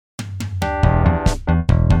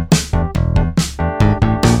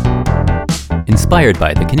Inspired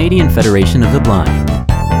by the Canadian Federation of the Blind.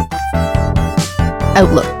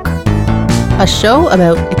 Outlook, a show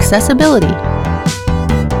about accessibility,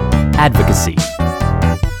 Advocacy,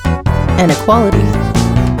 and equality.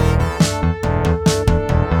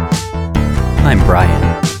 I'm Brian.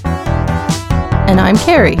 And I'm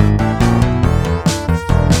Carrie.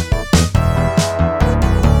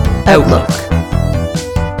 Outlook.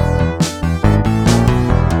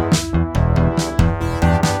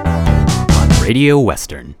 On Radio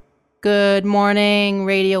Western. Good morning,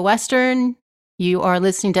 Radio Western. You are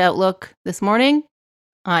listening to Outlook this morning.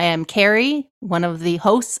 I am Carrie, one of the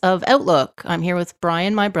hosts of Outlook. I'm here with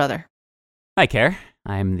Brian, my brother. Hi, Care.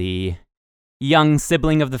 I'm the young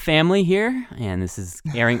sibling of the family here, and this is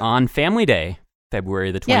airing on Family Day,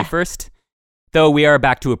 February the 21st. Though we are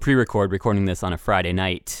back to a pre-record, recording this on a Friday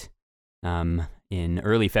night in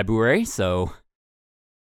early February, so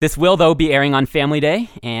this will, though, be airing on Family Day.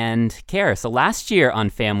 And Care, so last year on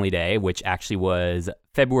Family Day, which actually was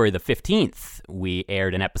February the 15th, we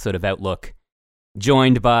aired an episode of Outlook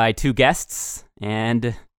joined by two guests,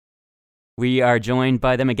 and we are joined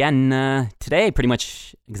by them again today, pretty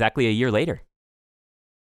much exactly a year later.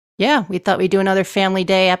 Yeah, we thought we'd do another Family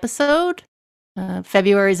Day episode.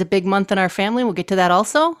 February is a big month in our family. We'll get to that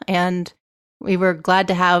also. And we were glad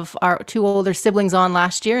to have our two older siblings on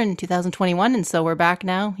last year in 2021. And so we're back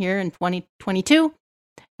now here in 2022.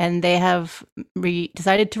 And they have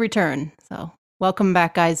decided to return. So welcome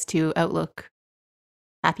back, guys, to Outlook.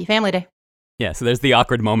 Happy Family Day. Yeah, so there's the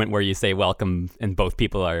awkward moment where you say welcome and both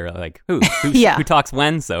people are like, who talks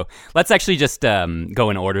when? So let's actually just go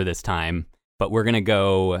in order this time. But we're going to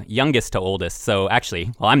go youngest to oldest. So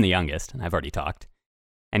actually, well, I'm the youngest, and I've already talked.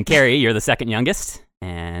 And Carrie, you're the second youngest,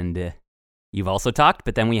 and you've also talked.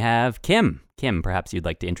 But then we have Kim. Kim, perhaps you'd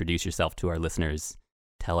like to introduce yourself to our listeners.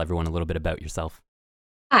 Tell everyone a little bit about yourself.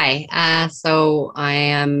 Hi, so I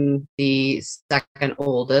am the second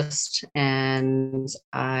oldest, and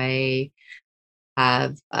I'm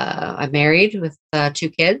married with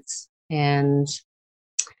two kids, and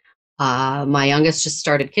my youngest just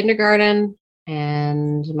started kindergarten.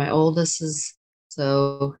 And my oldest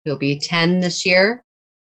he'll be 10 this year.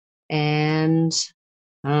 And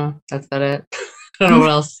that's about it. I don't know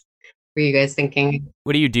what else were you guys thinking.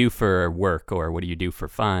 What do you do for work, or what do you do for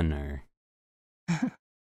fun? Or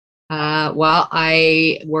well,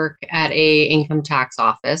 I work at a income tax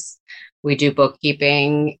office. We do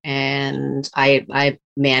bookkeeping, and I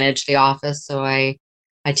manage the office. So I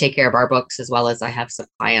take care of our books, as well as I have some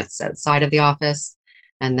clients outside of the office.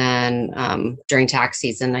 And then during tax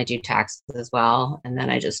season, I do taxes as well. And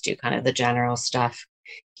then I just do kind of the general stuff,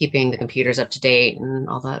 keeping the computers up to date and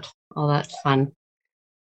all that fun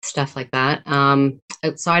stuff like that.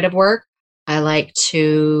 Outside of work, I like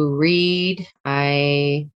to read.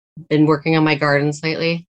 I've been working on my gardens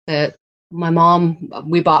lately.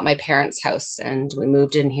 We bought my parents' house, and we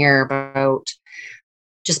moved in here about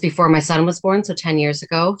just before my son was born, so 10 years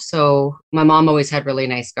ago. So my mom always had really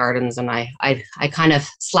nice gardens, and I kind of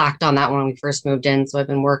slacked on that when we first moved in. So I've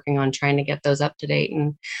been working on trying to get those up to date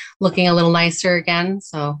and looking a little nicer again.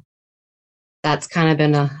 So that's kind of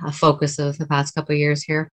been a focus of the past couple of years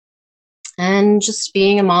here. And just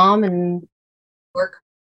being a mom and work.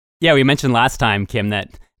 Yeah, we mentioned last time, Kim,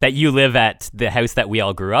 that you live at the house that we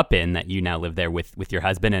all grew up in, that you now live there with your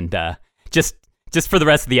husband. And just for the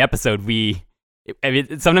rest of the episode,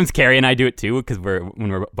 sometimes Carrie and I do it too, because when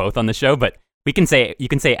we're both on the show. But you can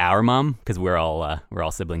say our mom, because we're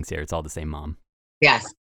all siblings here. It's all the same mom.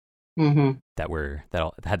 Yes. Mm-hmm.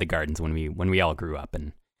 That had the gardens when we all grew up,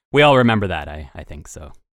 and we all remember that. I think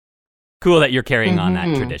so. Cool that you're carrying on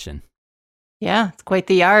that tradition. Yeah, it's quite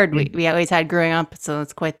the yard we always had growing up, so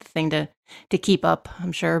it's quite the thing to keep up,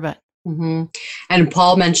 I'm sure. But And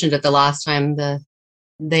Paul mentioned it the last time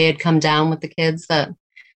they had come down with the kids, that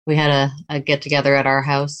we had a get together at our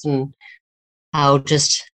house, and how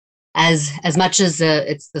just as much as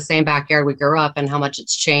it's the same backyard we grew up, and how much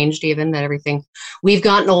it's changed, even that everything, we've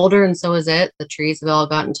gotten older, and so is it. The trees have all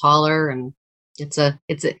gotten taller, and it's the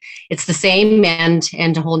same and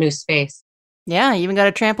a whole new space. Yeah, you even got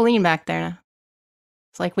a trampoline back there now.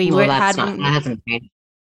 It's like that hasn't changed.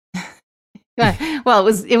 Well,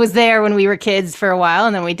 it was there when we were kids for a while,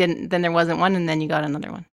 and then there wasn't one, and then you got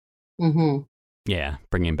another one. Mm-hmm. Yeah,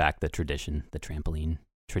 bringing back the tradition, the trampoline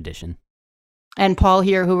tradition. And Paul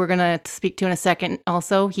here, who we're going to speak to in a second,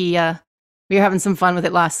 also, we were having some fun with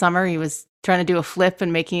it last summer. He was trying to do a flip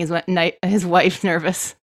and making his wife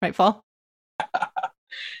nervous. Right, Paul?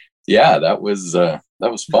 Yeah, that was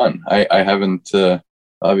fun. I haven't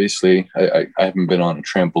obviously I haven't been on a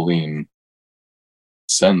trampoline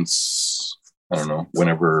since, I don't know,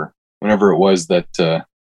 whenever whenever it was that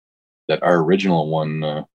that our original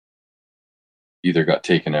one either got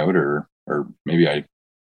taken out or maybe I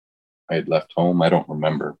had left home. I don't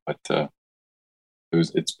remember, but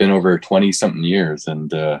it's been over 20 something years,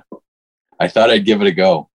 and I thought I'd give it a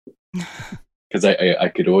go because I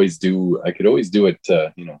could always do it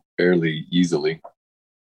fairly easily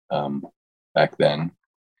back then,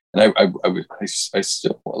 and I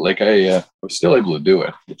still I was still able to do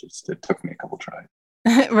it. It took me a couple tries.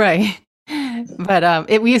 Right. But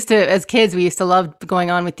we used to, as kids, we used to love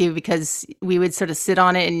going on with you because we would sort of sit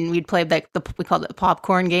on it and we'd play like we called it the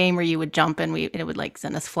popcorn game, where you would jump and it would like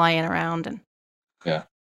send us flying around. And yeah,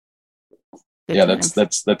 times.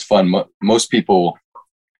 that's fun. Most people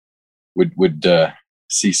would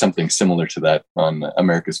see something similar to that on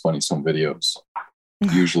America's Funniest Home Videos.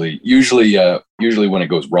 usually when it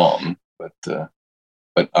goes wrong,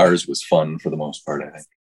 but ours was fun for the most part, I think.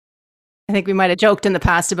 I think we might have joked in the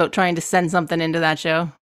past about trying to send something into that show.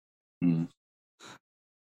 Well,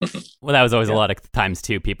 that was always a lot of times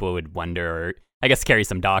too. People would wonder, or I guess scary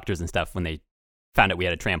some doctors and stuff when they found out we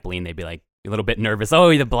had a trampoline. They'd be like a little bit nervous.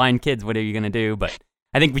 Oh, the blind kids, what are you gonna do? But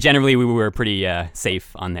I think we were pretty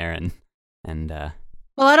safe on there, and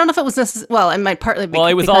well, I don't know if it was it might partly be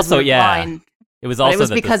it was because also blind, it was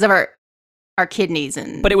also because of our kidneys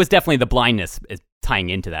but it was definitely the blindness is tying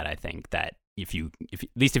into that. I think that if you at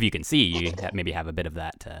least if you can see, you maybe have a bit of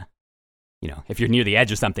that. If you're near the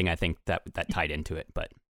edge or something, I think that tied into it.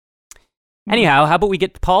 But anyhow, how about we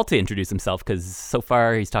get Paul to introduce himself? Because so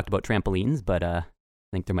far he's talked about trampolines, but I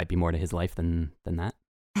think there might be more to his life than that.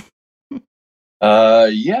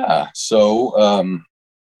 Yeah. So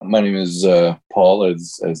my name is Paul,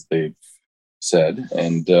 as they've said,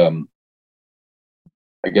 and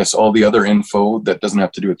I guess all the other info that doesn't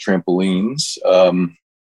have to do with trampolines.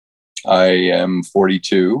 I am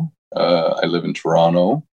 42. I live in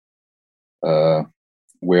Toronto,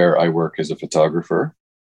 where I work as a photographer.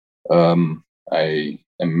 I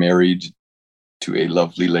am married to a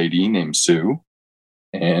lovely lady named Sue,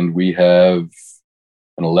 and we have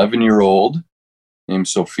an 11-year-old named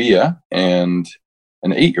Sophia and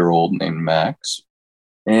an 8-year-old named Max.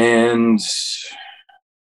 And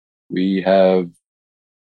we have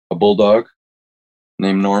a bulldog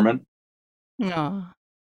named Norman. Aww.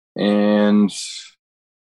 And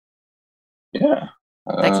yeah.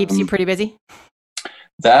 That keeps you pretty busy?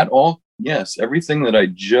 Yes, everything that I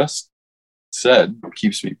just said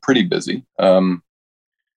keeps me pretty busy.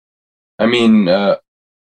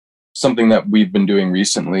 Something that we've been doing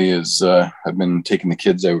recently is I've been taking the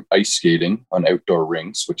kids out ice skating on outdoor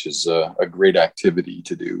rinks, which is a great activity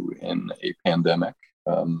to do in a pandemic,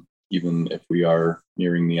 even if we are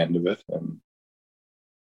nearing the end of it. And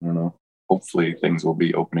I don't know, hopefully things will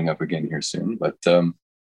be opening up again here soon. But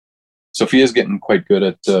Sophia's getting quite good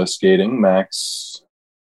at skating. Max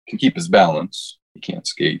can keep his balance. He can't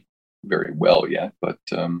skate very well yet, but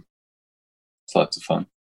it's lots of fun.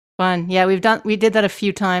 Yeah, we did that a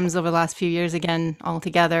few times over the last few years again, all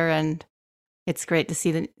together, and it's great to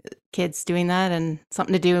see the kids doing that and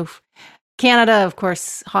something to do. Canada, of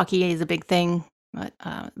course, hockey is a big thing, but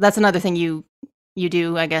that's another thing you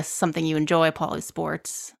do, I guess, something you enjoy, Paul, is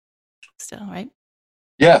sports still, right?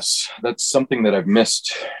 Yes, that's something that I've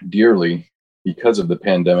missed dearly because of the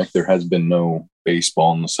pandemic. There has been no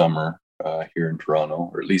baseball in the summer here in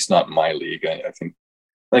Toronto, or at least not in my league. I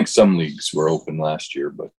think some leagues were open last year,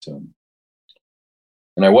 but and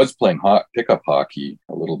I was playing pickup hockey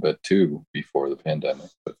a little bit too before the pandemic.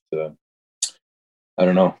 But I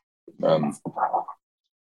don't know.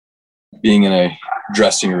 Being in a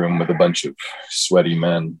dressing room with a bunch of sweaty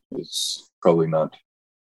men is probably not.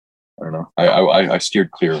 I don't know. I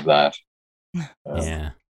steered clear of that.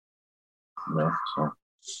 Yeah. Well,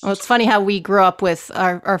 it's funny how we grew up with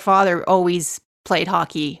our father always played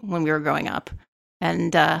hockey when we were growing up.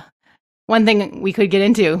 And one thing we could get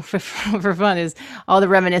into for fun is all the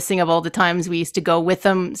reminiscing of all the times we used to go with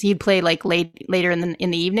him. So he'd play like later in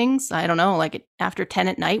the evenings. I don't know, like after 10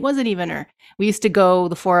 at night, was it even? Or we used to go,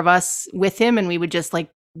 the four of us, with him, and we would just like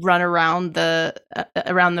run around the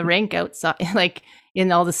rink outside, like in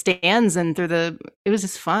all the stands and it was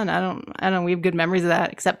just fun. I don't know. We have good memories of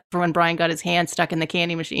that, except for when Brian got his hand stuck in the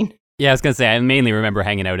candy machine. Yeah, I was gonna say I mainly remember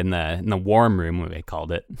hanging out in the warm room, what they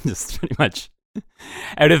called it, just pretty much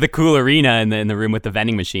out of the cool arena in the room with the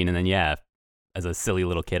vending machine. And then as a silly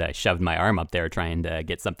little kid, I shoved my arm up there trying to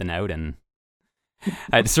get something out, and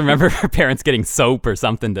I just remember our parents getting soap or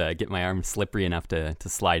something to get my arm slippery enough to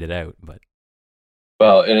slide it out. But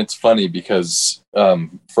well, and it's funny because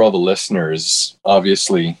for all the listeners,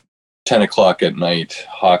 obviously 10 o'clock at night,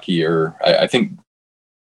 hockey, or I think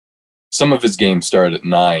some of his games started at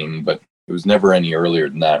 9, but it was never any earlier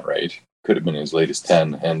than that, right? Could have been as late as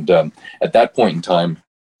 10. And at that point in time,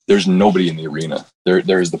 there's nobody in the arena.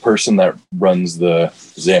 There's the person that runs the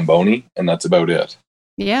Zamboni, and that's about it.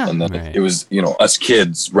 Yeah. And then it was, us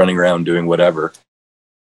kids running around doing whatever.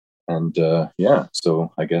 And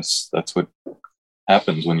so I guess that's what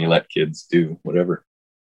happens when you let kids do whatever.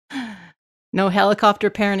 No helicopter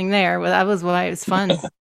parenting there. Well, that was why it was fun.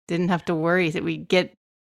 Didn't have to worry that we get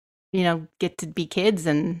to be kids.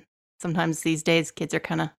 And sometimes these days kids are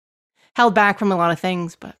kind of held back from a lot of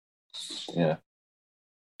things, but yeah.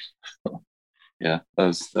 Yeah,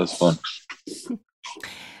 that was fun.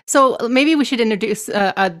 So maybe we should introduce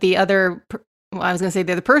the other. I was going to say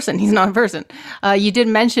the other person. He's not a person. You did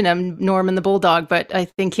mention him, Norman the Bulldog, but I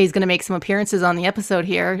think he's going to make some appearances on the episode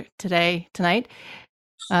here tonight,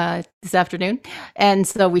 this afternoon. And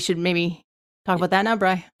so we should maybe talk about that now,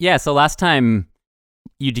 Bri. Yeah, so last time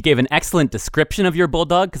you gave an excellent description of your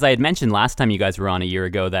Bulldog, because I had mentioned last time you guys were on a year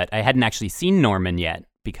ago that I hadn't actually seen Norman yet,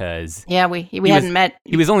 because we hadn't met.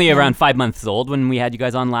 He was only around 5 months old when we had you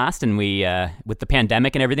guys on last, and we with the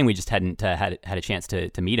pandemic and everything, we just hadn't had a chance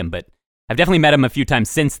to meet him. But I've definitely met him a few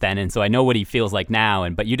times since then, and so I know what he feels like now.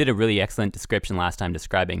 But you did a really excellent description last time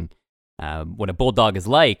describing what a Bulldog is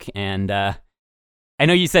like, and I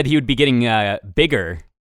know you said he would be getting bigger.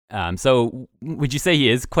 So would you say he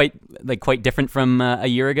is quite different from a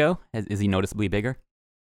year ago? Is he noticeably bigger?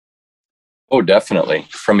 Oh, definitely.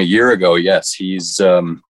 From a year ago, yes. He's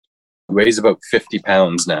weighs about 50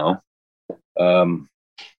 pounds now. I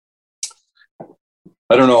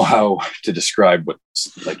don't know how to describe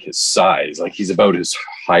what's like his size. Like he's about as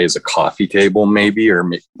high as a coffee table, maybe, or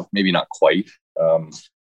maybe not quite. And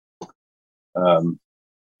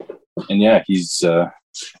yeah, he's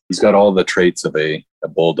got all the traits of a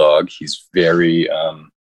bulldog. He's very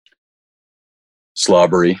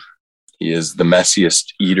slobbery. He is the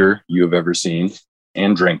messiest eater you have ever seen,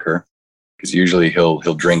 and drinker, because usually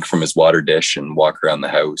he'll drink from his water dish and walk around the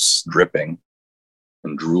house dripping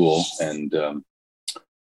and drool. And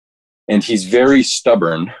he's very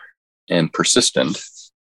stubborn and persistent.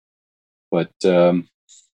 But I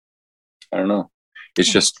don't know.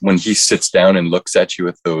 It's just when he sits down and looks at you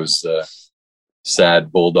with those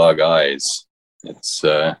sad bulldog eyes, it's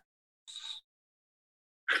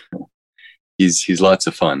he's lots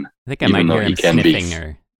of fun. I think I might hear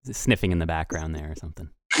him sniffing in the background there or something.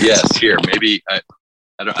 Yes, here maybe I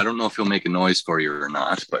don't know if he'll make a noise for you or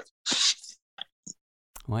not, but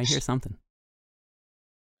I hear something.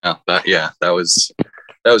 Oh, that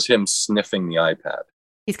was him sniffing the iPad.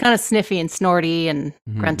 He's kind of sniffy and snorty and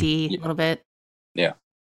grunty a little bit. Yeah.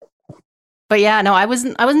 But yeah, no, I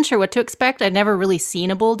wasn't sure what to expect. I'd never really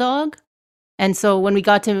seen a bulldog. And so when we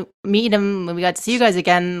got to meet him, when we got to see you guys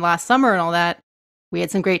again last summer and all that, we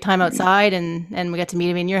had some great time outside and we got to meet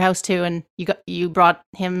him in your house too. And you brought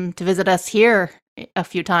him to visit us here a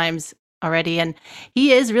few times already. And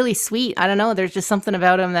he is really sweet. I don't know. There's just something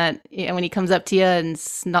about him that when he comes up to you and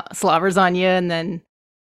slobbers on you, and then,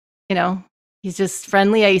 he's just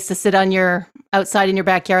friendly. I used to sit outside in your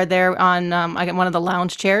backyard there on, I got one of the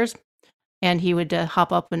lounge chairs, and he would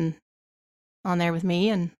hop up and on there with me.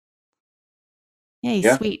 And yeah,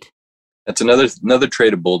 he's sweet. That's another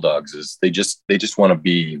trait of bulldogs is they just want to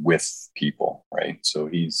be with people, right? So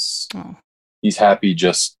he's happy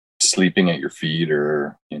just sleeping at your feet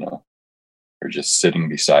or just sitting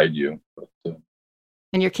beside you. But,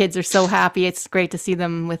 and your kids are so happy. It's great to see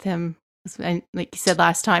them with him. And like you said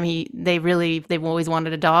last time, they've always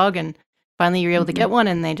wanted a dog, and finally you're able to get one,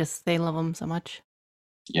 and they love him so much.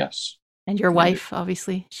 Yes. And your wife,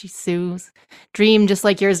 obviously, Sue's dream, just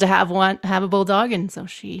like yours, to have a bulldog, and so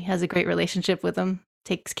she has a great relationship with him.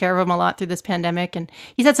 Takes care of him a lot through this pandemic, and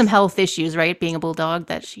he's had some health issues, right? Being a bulldog,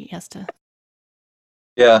 that she has to.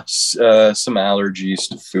 Yeah, some allergies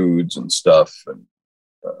to foods and stuff, and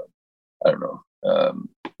I don't know.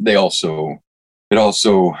 It also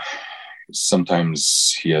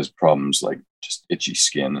sometimes he has problems like just itchy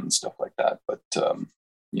skin and stuff like that. But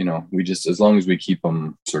we just, as long as we keep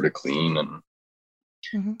him sort of clean, and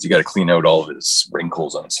you got to clean out all of his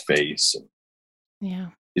wrinkles on his face and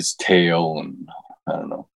his tail, and I don't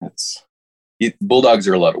know. Bulldogs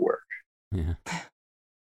are a lot of work. Yeah.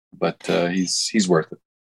 But he's worth it.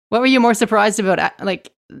 What were you more surprised about?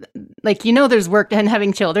 Like there's work in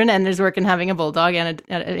having children, and there's work in having a bulldog and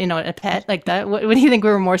a pet like that. What do you think we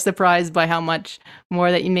were more surprised by? How much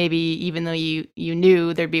more that you maybe, even though you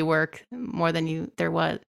knew there'd be work more than there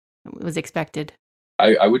was expected?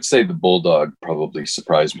 I would say the bulldog probably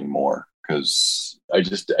surprised me more, because I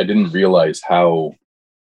didn't realize how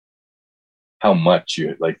much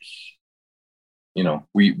you like.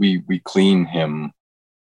 we clean him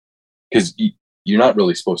because you're not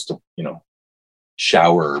really supposed to,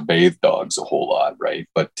 shower or bathe dogs a whole lot, right?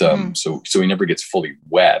 But so he never gets fully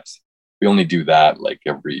wet. We only do that like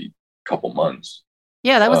every couple months.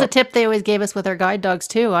 Yeah, that was a tip they always gave us with our guide dogs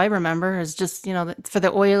too. I remember is just for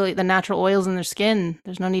the natural oils in their skin.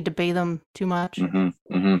 There's no need to bathe them too much.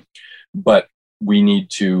 But we need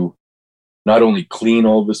to not only clean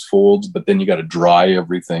all of his folds, but then you got to dry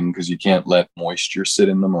everything because you can't let moisture sit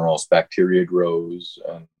in them or else bacteria grows.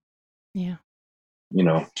 And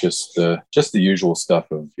just the usual stuff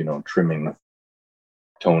of trimming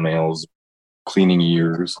toenails, cleaning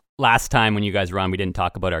ears. Last time when you guys were on, we didn't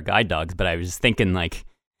talk about our guide dogs, but I was just thinking like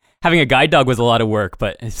having a guide dog was a lot of work,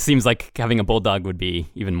 but it seems like having a bulldog would be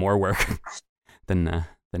even more work than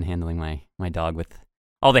handling my dog with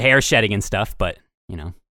all the hair shedding and stuff. But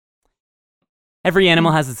every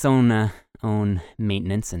animal has its own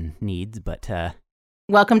maintenance and needs. But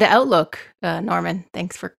welcome to Outlook, Norman.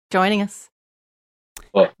 Thanks for joining us.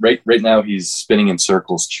 Well, right now he's spinning in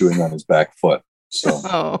circles, chewing on his back foot.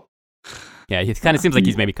 So. Yeah, he kind of seems like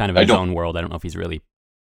he's maybe kind of in his own world. I don't know if he's really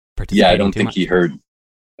participating. Yeah, I don't think he heard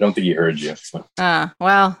you. So.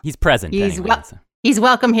 Well, he's present. He's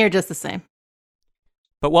welcome here just the same.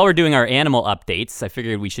 But while we're doing our animal updates, I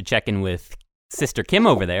figured we should check in with Sister Kim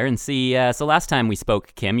over there and see. So last time we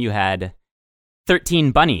spoke, Kim, you had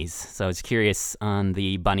 13 bunnies. So I was curious on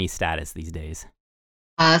the bunny status these days.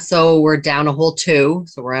 So we're down a whole 2.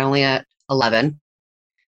 So we're only at 11.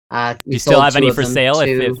 Do you still have any for sale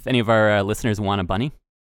if any of our listeners want a bunny?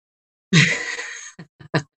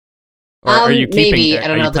 Or are you keeping? Maybe, I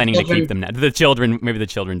don't know. Are you planning to keep them now? Maybe the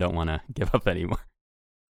children don't want to give up anymore.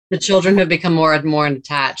 The children have become more and more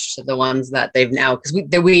attached to the ones that they've now, because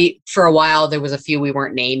we for a while there was a few we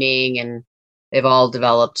weren't naming, and they've all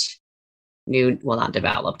developed not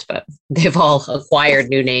developed, but they've all acquired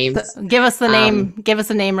new names. Give us the name. Give us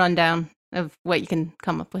a name rundown of what you can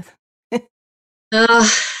come up with.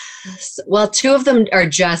 Well, 2 of them are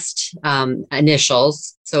just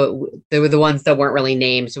initials. So they were the ones that weren't really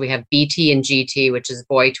named. So we have BT and GT, which is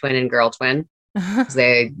boy twin and girl twin.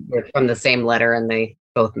 They were from the same letter and they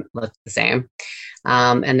both look the same.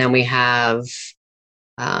 And then we have,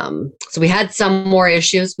 so we had some more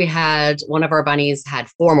issues. We had one of our bunnies had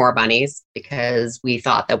 4 more bunnies because we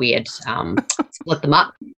thought that we had split them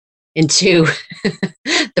up into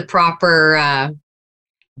the proper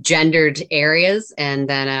gendered areas, and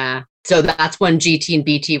then so that's when GT and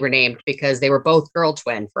BT were named because they were both girl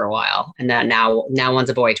twin for a while, and then now one's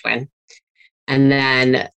a boy twin. And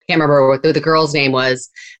then I can't remember what the girl's name was.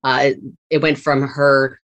 It went from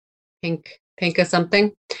her Pinka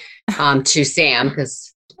something to Sam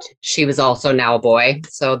because she was also now a boy.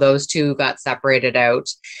 So those 2 got separated out.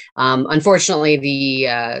 Unfortunately,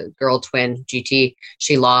 the girl twin GT,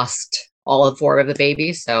 she lost all 4 of the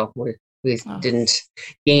babies, so we didn't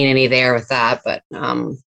gain any there with that. But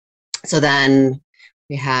so then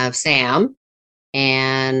we have Sam,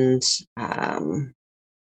 and then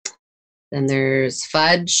there's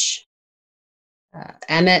Fudge,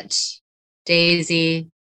 Emmett, Daisy,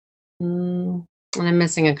 and I'm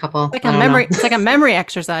missing a couple. It's like a memory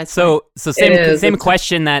exercise. So same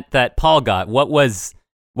question that Paul got. What was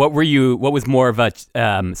more of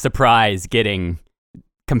a surprise getting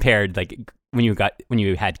compared, like when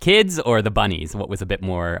you had kids or the bunnies? What was a bit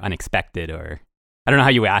more unexpected? Or I don't know how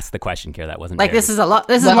you asked the question, Kara. That wasn't like this is a lot.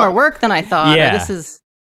 This is more work than I thought. Yeah. This is.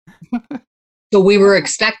 So we were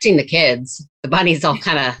expecting the kids. The bunnies all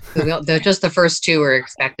kind of, they're just the first 2 were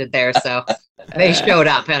expected there. So they showed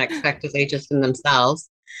up unexpectedly just in themselves.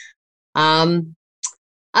 Other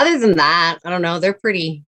than that, I don't know. They're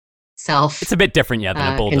pretty It's a bit different, than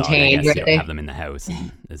a bulldog. I guess right? You have them in the house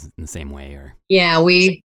in the same way, or yeah,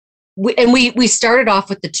 we started off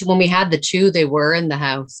with the 2 when we had the 2. They were in the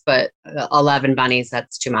house, but 11 bunnies,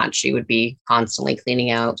 that's too much. You would be constantly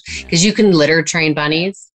cleaning out because you can litter train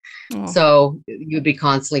bunnies. Oh. So you'd be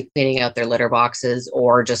constantly cleaning out their litter boxes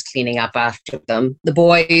or just cleaning up after them. The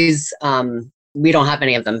boys, we don't have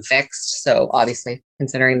any of them fixed. So obviously,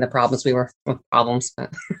 considering the problems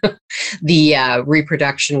but the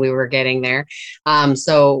reproduction we were getting there.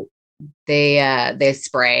 So they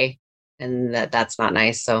spray, and that's not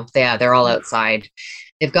nice. So they're all outside.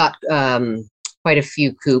 They've got quite a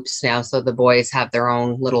few coops now. So the boys have their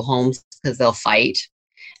own little homes because they'll fight.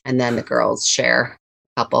 And then the girls share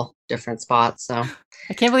a couple different spots. So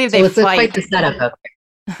I can't believe they fight. Quite the setup out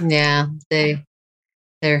there. Yeah,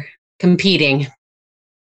 they're competing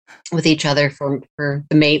with each other for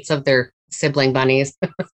the mates of their sibling bunnies.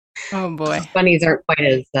 Oh boy, bunnies aren't quite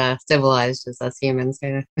as civilized as us humans.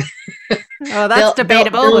 Oh, that's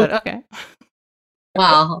debatable. But okay.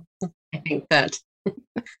 Well, I think that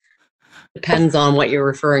depends on what you're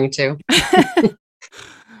referring to.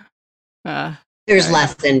 There's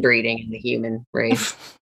less inbreeding in the human race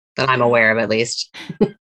that I'm aware of, at least.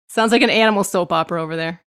 Sounds like an animal soap opera over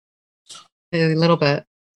there. A little bit.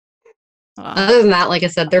 Other than that, like I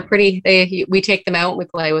said, they're pretty. We take them out and we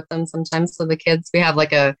play with them sometimes. So the kids, we have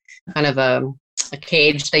like a kind of a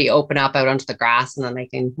cage that you open up out onto the grass, and then they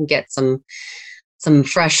can get some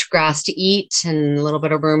fresh grass to eat and a little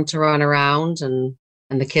bit of room to run around, and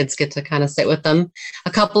the kids get to kind of sit with them.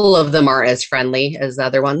 A couple of them aren't as friendly as the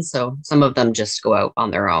other ones, so some of them just go out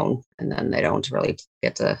on their own, and then they don't really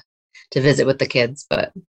get to visit with the kids.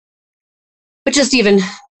 But just even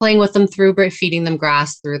playing with them through feeding them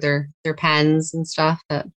grass through their pens and stuff,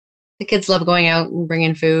 that the kids love going out and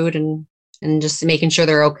bringing food and just making sure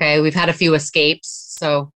they're okay. We've had a few escapes,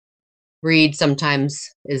 so Reed sometimes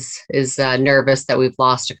is nervous that we've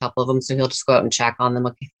lost a couple of them, so he'll just go out and check on them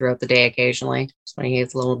throughout the day occasionally, just when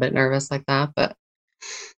he's a little bit nervous like that. But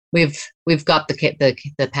we've got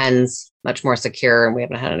the pens much more secure, and we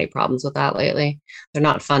haven't had any problems with that lately. They're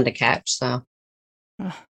not fun to catch, so.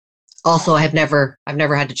 Also, I've never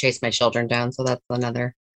had to chase my children down, so that's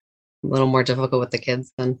another a little more difficult with the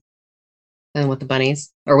kids than with the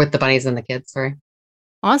bunnies, or with the bunnies and the kids. Sorry.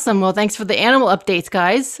 Awesome. Well, thanks for the animal updates,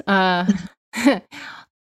 guys.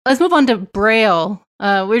 Let's move on to Braille.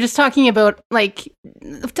 We're just talking about, like,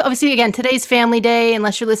 obviously, again, today's Family Day.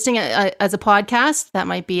 Unless you're listening as a podcast, that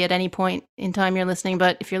might be at any point in time you're listening.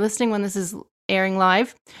 But if you're listening when this is airing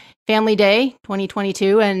live, Family Day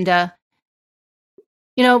 2022, and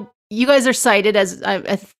you guys are cited as,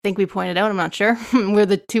 I think we pointed out, I'm not sure. We're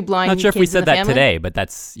the two blind Not sure if we said that family today, but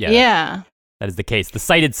that's, yeah. That is the case. The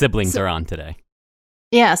sighted siblings are on today.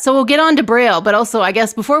 Yeah, so we'll get on to Braille, but also, I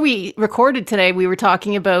guess, before we recorded today, we were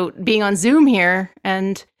talking about being on Zoom here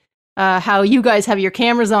and how you guys have your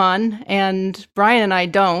cameras on, and Brian and I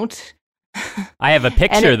don't. I have a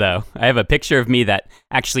picture, though. I have a picture of me that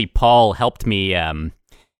actually Paul helped me.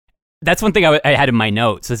 That's one thing I had in my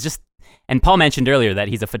notes. It's just, and Paul mentioned earlier that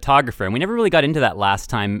he's a photographer, and we never really got into that last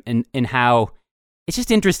time, in how it's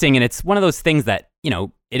just interesting, and it's one of those things that,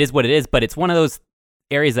 it is what it is, but it's one of those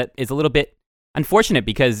areas that is a little bit unfortunate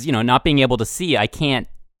because, not being able to see, I can't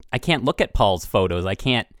look at Paul's photos. I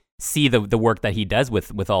can't see the work that he does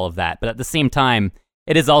with all of that. But at the same time,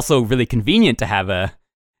 it is also really convenient to have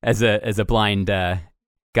as a blind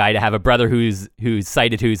guy to have a brother who's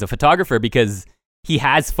sighted, who's a photographer, because he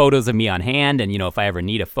has photos of me on hand, and if I ever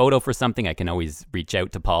need a photo for something, I can always reach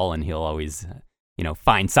out to Paul, and he'll always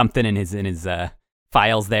find something in his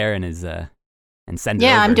files there and his and send it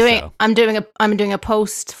over. I'm doing a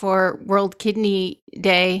post for World Kidney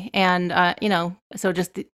Day, and so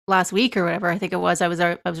just last week or whatever, I think it was, I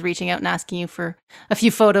was reaching out and asking you for a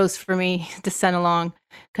few photos for me to send along,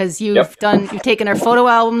 because you've taken our photo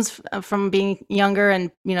albums from being younger,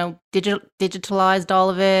 and digitalized all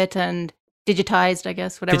of it, and digitized, I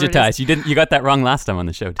guess, whatever. Digitized. You got that wrong last time on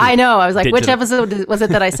the show, too. I know. I was like, which episode was it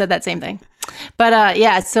that I said that same thing? But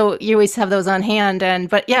so you always have those on hand,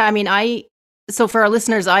 so for our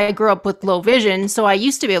listeners, I grew up with low vision, so I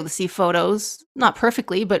used to be able to see photos, not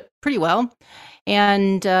perfectly, but pretty well.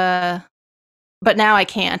 And but now I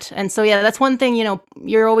can't. And so that's one thing.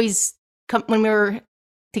 You're always when we're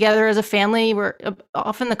together as a family, we're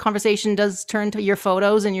often the conversation does turn to your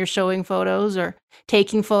photos, and you're showing photos or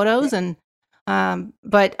taking photos, and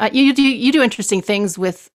but you do interesting things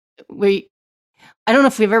with I don't know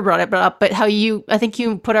if we've ever brought it up, but how I think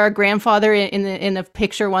you put our grandfather in a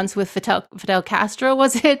picture once with Fidel Castro,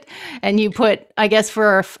 was it? And you put, I guess,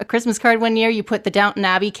 for a Christmas card one year, you put the Downton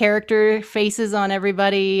Abbey character faces on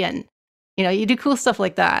everybody, and you do cool stuff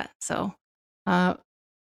like that. So, yeah,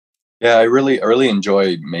 I really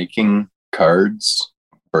enjoy making cards,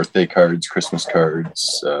 birthday cards, Christmas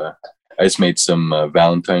cards. I just made some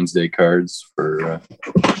Valentine's Day cards for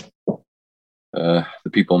the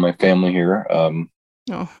people in my family here.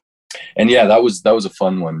 And yeah, that was a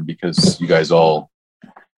fun one, because you guys all,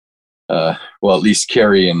 well, at least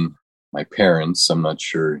Carrie and my parents, I'm not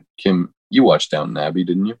sure. Kim, you watched Downton Abbey,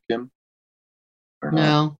 didn't you, Kim? Or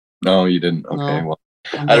no. No, you didn't. Okay, no. Well,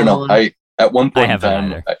 I don't know. At one point in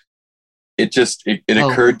time, it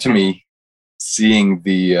occurred to me, seeing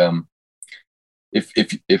the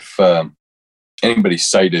if anybody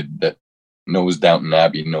sighted that knows Downton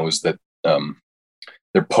Abbey knows that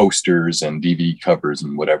their posters and DVD covers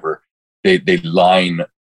and whatever, they line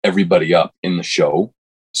everybody up in the show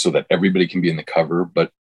so that everybody can be in the cover,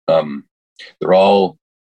 but they're all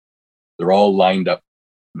lined up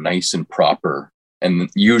nice and proper, and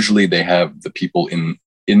usually they have the people in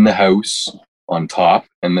the house on top,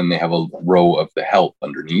 and then they have a row of the help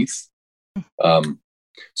underneath.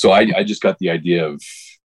 So I just got the idea of,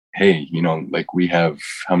 hey, like we have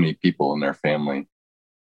how many people in their family?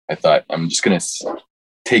 I thought I'm just going to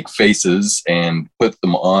take faces and put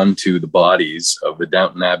them onto the bodies of the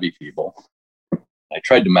Downton Abbey people. I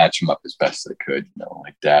tried to match them up as best I could.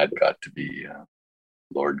 Like Dad got to be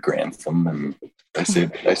Lord Grantham, and I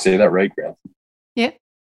say that right, Grantham? Yeah.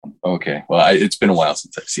 Okay. Well, it's been a while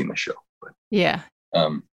since I've seen the show. But, yeah.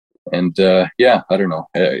 And I don't know.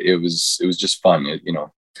 It was just fun.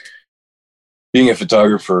 Being a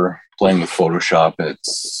photographer, playing with Photoshop, I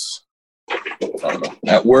don't know.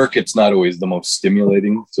 At work, it's not always the most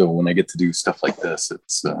stimulating. So when I get to do stuff like this,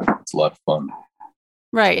 it's a lot of fun.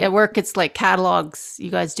 Right. At work, it's like catalogs you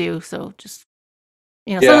guys do. So just,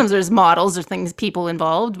 sometimes there's models or things, people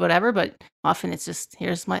involved, whatever, but often it's just,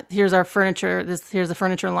 here's our furniture. Here's the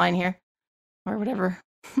furniture line here or whatever.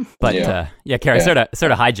 But Carrie sort of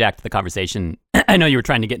hijacked the conversation. I know you were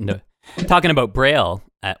trying to get into talking about Braille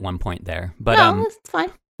at one point there, but no, it's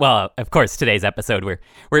fine. Well, of course, today's episode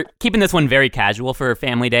we're keeping this one very casual for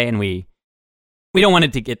Family Day, and we don't want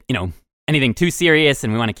it to get anything too serious,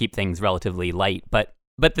 and we want to keep things relatively light. But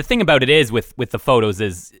the thing about it is with the photos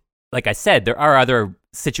is, like I said, there are other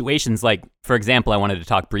situations. Like, for example, I wanted to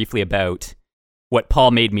talk briefly about what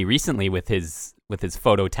Paul made me recently with his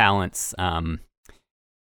photo talents.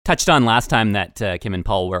 Touched on last time that Kim and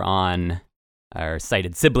Paul were on our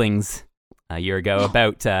Sighted Siblings a year ago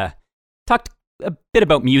about talked a bit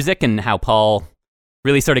about music and how Paul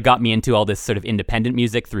really sort of got me into all this sort of independent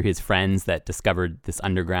music through his friends that discovered these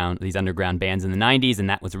underground bands in the 90s, and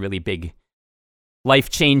that was a really big life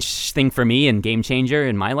change thing for me and game changer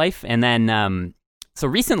in my life. And then so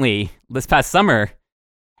recently, this past summer,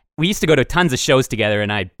 we used to go to tons of shows together,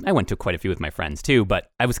 and I went to quite a few with my friends too, but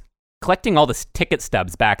I was collecting all the ticket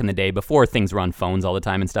stubs back in the day before things were on phones all the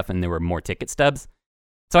time and stuff, and there were more ticket stubs.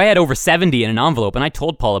 So I had over 70 in an envelope, and I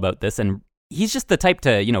told Paul about this, and he's just the type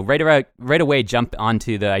to, right away jump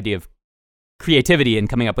onto the idea of creativity and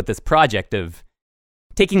coming up with this project of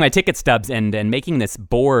taking my ticket stubs and making this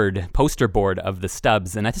poster board of the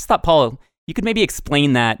stubs. And I just thought, Paul, you could maybe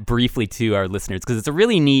explain that briefly to our listeners, because it's a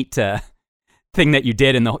really neat thing that you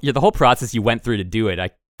did, and the whole process you went through to do it. I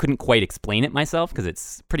couldn't quite explain it myself because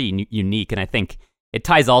it's pretty unique, and I think it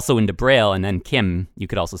ties also into Braille. And then Kim, you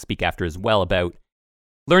could also speak after as well about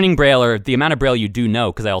learning Braille, or the amount of Braille you do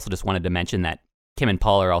know, because I also just wanted to mention that Kim and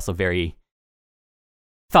Paul are also very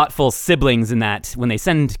thoughtful siblings in that when they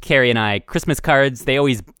send Carrie and I Christmas cards,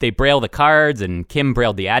 they Braille the cards, and Kim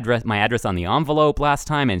Brailled my address on the envelope last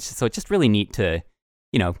time. And so it's just really neat to,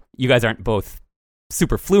 you guys aren't both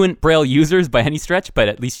super fluent Braille users by any stretch, but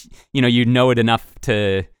at least, you know it enough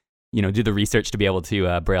to, do the research to be able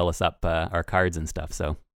to Braille us up our cards and stuff.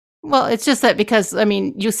 So. Well, it's just that because,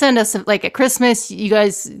 you send us, like at Christmas, you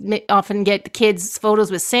guys often get the kids'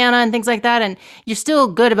 photos with Santa and things like that, and you're still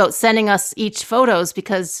good about sending us each photos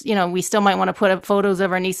because, we still might want to put up photos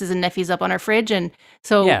of our nieces and nephews up on our fridge, and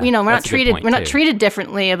so, we're not treated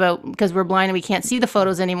differently because we're blind and we can't see the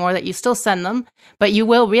photos anymore, that you still send them, but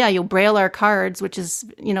you'll Braille our cards, which is,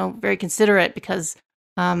 very considerate because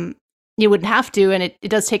you wouldn't have to, and it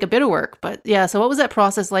does take a bit of work, but yeah, so what was that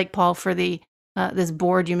process like, Paul, for this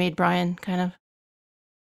board you made, Brian, kind of?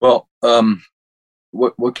 Well,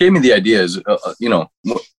 what gave me the idea is,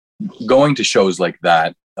 going to shows like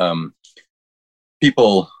that,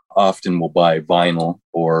 people often will buy vinyl,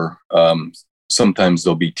 or sometimes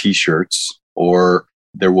there'll be T-shirts, or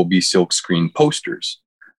there will be silkscreen posters.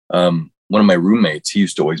 One of my roommates, he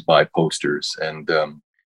used to always buy posters, and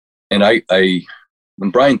I when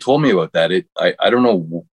Brian told me about that, I don't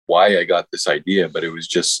know why I got this idea, but it was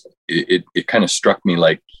just, it kind of struck me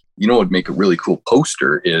like, what would make a really cool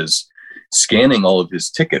poster is scanning all of his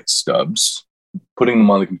ticket stubs, putting them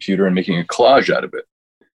on the computer and making a collage out of it.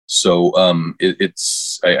 So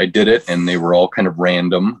I did it, and they were all kind of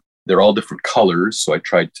random. They're all different colors. So I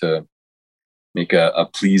tried to make a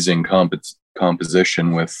pleasing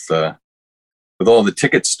composition with all the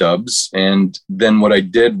ticket stubs. And then what I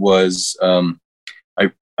did was,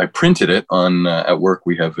 I printed it on, at work,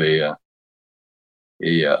 we have a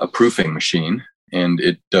proofing machine, and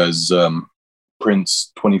it does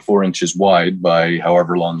prints 24 inches wide by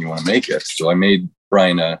however long you want to make it. So I made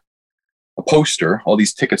Brian a poster. All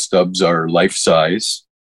these ticket stubs are life size.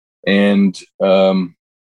 And then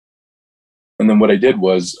what I did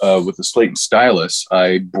was, with the slate and stylus,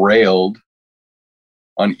 I brailled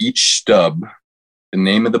on each stub the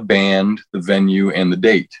name of the band, the venue, and the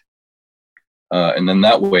date. And then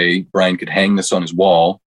that way, Brian could hang this on his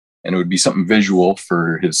wall, and it would be something visual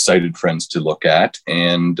for his sighted friends to look at.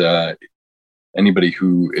 And anybody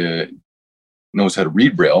who knows how to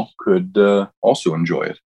read Braille could also enjoy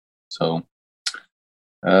it. So,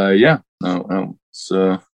 that's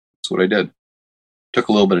what I did. Took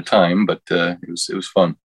a little bit of time, but it was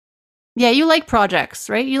fun. Yeah, you like projects,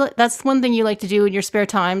 right? That's one thing you like to do in your spare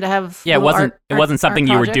time, to have. Yeah, it wasn't something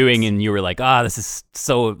you were projects. doing and you were like, this is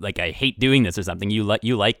so, like, I hate doing this or something. You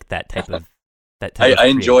like that type of I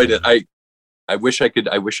enjoyed it. I wish I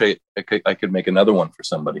could make another one for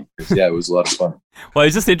somebody, because it was a lot of fun. Well,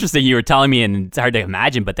 it's just interesting. You were telling me, and it's hard to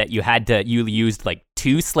imagine, but that you used like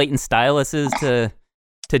 2 slate and styluses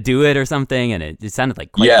to do it or something, and it sounded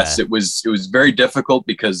like quite it was very difficult,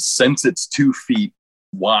 because since it's 2 feet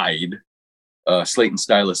wide, slate and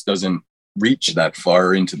stylus doesn't reach that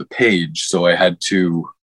far into the page, so I had to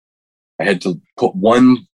put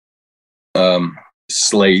one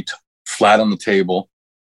slate flat on the table,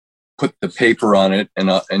 put the paper on it,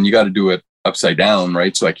 and you got to do it upside down,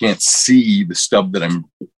 right? So I can't see the stub that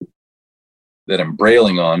I'm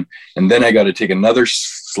brailing on, and then I got to take another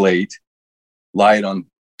slate, lie it on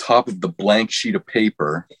top of the blank sheet of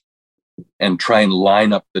paper, and try and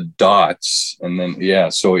line up the dots, and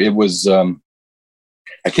then so it was.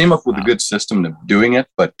 I came up with a good system of doing it,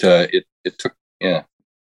 but it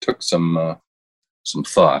took some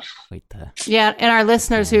thought. Yeah, and our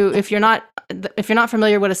listeners who, if you're not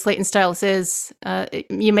familiar what a slate and stylus is,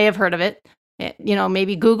 you may have heard of it.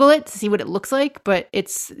 Maybe Google it to see what it looks like, but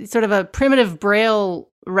it's sort of a primitive Braille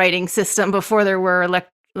writing system before there were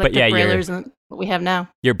electric braillers and what we have now.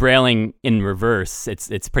 You're brailing in reverse.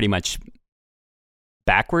 It's pretty much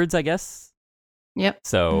backwards, I guess. Yep.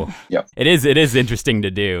 So it is interesting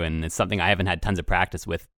to do, and it's something I haven't had tons of practice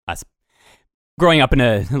with, us growing up in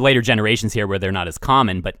a later generations here where they're not as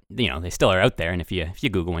common, but they still are out there, and if you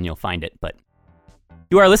Google one, you'll find it. But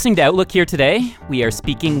you are listening to Outlook here today. We are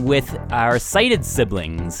speaking with our sighted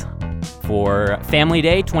siblings for Family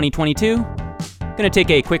Day 2022. Going to take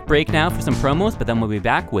a quick break now for some promos, but then we'll be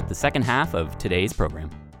back with the second half of today's program.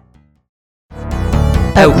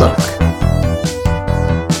 Outlook.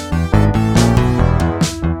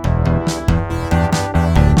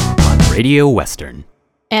 Radio Western.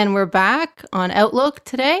 And we're back on Outlook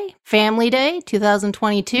today, Family Day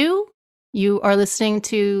 2022. You are listening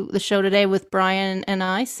to the show today with Brian and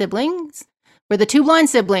I, siblings. We're the 2 blind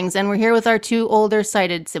siblings, and we're here with our 2 older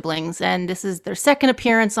sighted siblings. And this is their second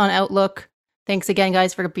appearance on Outlook. Thanks again,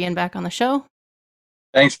 guys, for being back on the show.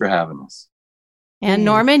 Thanks for having us. And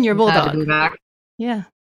Norman, your bulldog. Glad to be back. Yeah.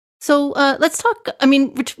 So let's talk. I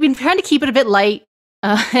mean, we've been trying to keep it a bit light.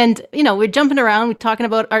 And, we're jumping around, we're talking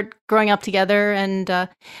about our growing up together, and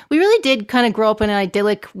we really did kind of grow up in an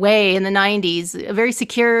idyllic way in the 90s, a very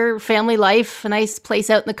secure family life, a nice place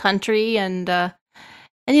out in the country, and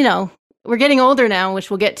we're getting older now, which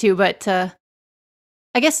we'll get to, but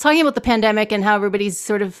I guess talking about the pandemic and how everybody's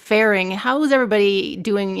sort of faring, how is everybody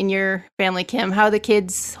doing in your family, Kim? How are the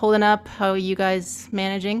kids holding up? How are you guys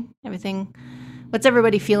managing everything? What's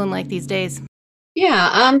everybody feeling like these days? Yeah,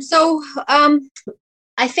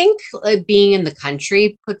 I think being in the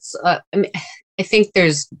country puts, I think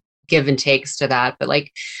there's give and takes to that, but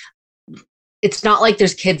it's not like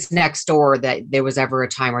there's kids next door that there was ever a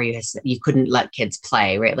time where you couldn't let kids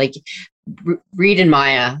play, right? Like Reed and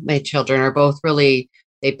Maya, my children, are both really,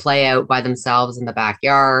 they play out by themselves in the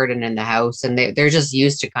backyard and in the house, and they're just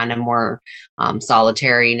used to kind of more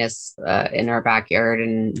solitariness in our backyard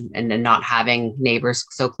and not having neighbors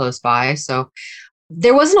so close by. So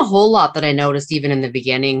there wasn't a whole lot that I noticed even in the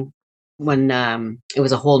beginning when it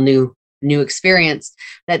was a whole new experience,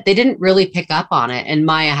 that they didn't really pick up on it. And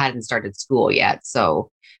Maya hadn't started school yet. So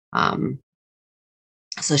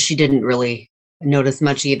she didn't really notice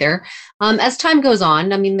much either. As time goes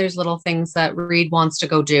on, I mean, there's little things that Reed wants to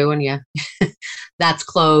go do, and that's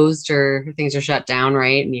closed or things are shut down,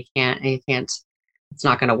 right? And you can't, it's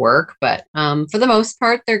not going to work. But for the most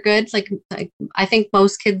part, they're good. Like I think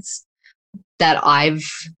most kids that I've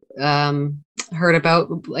heard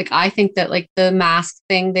about, I think that the mask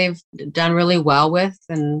thing they've done really well with,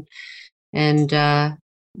 and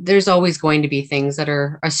there's always going to be things that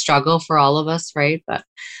are a struggle for all of us, right? But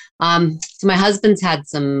so my husband's had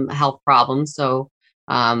some health problems, so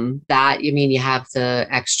you have the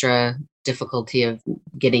extra difficulty of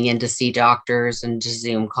getting in to see doctors and just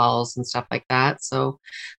Zoom calls and stuff like that. So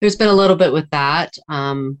there's been a little bit with that.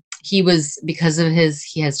 He was, because of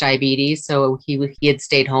he has diabetes, so he had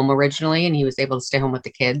stayed home originally, and he was able to stay home with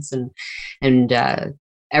the kids, and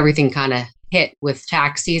everything kind of hit with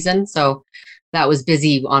tax season. So that was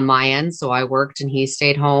busy on my end. So I worked and he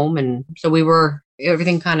stayed home. And so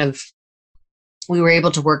everything kind of we were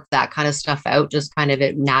able to work that kind of stuff out. Just kind of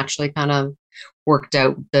it naturally kind of worked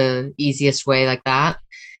out the easiest way like that.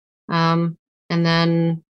 And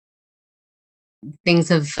then things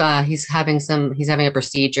have he's having a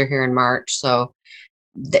procedure here in March, so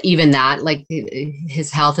even that, like,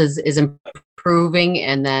 his health is improving,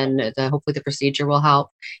 and then hopefully the procedure will help.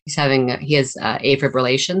 He has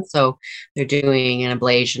afibrillation, so they're doing an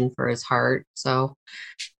ablation for his heart. So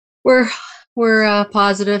we're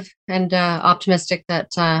positive and optimistic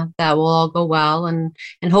that that will all go well, and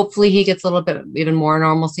hopefully he gets a little bit even more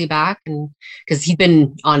normalcy back, and because he'd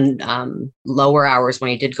been on lower hours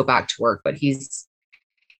when he did go back to work, but he's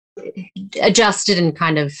adjusted and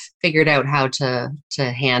kind of figured out how to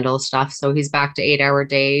handle stuff. So he's back to 8-hour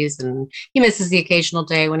days, and he misses the occasional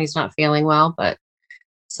day when he's not feeling well. But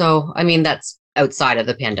so, I mean, that's outside of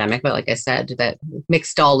the pandemic. But like I said, that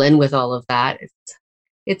mixed all in with all of that,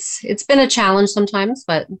 it's been a challenge sometimes,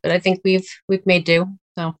 but I think we've made do.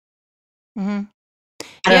 So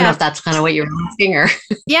I don't know if that's kind of what you're asking, or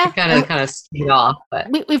kind of skewed off. But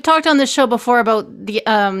we've talked on this show before about the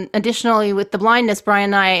additionally with the blindness. Brian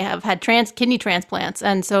and I have had kidney transplants,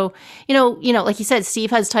 and so you know, like you said,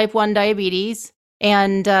 Steve has type 1 diabetes,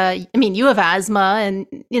 and I mean, you have asthma, and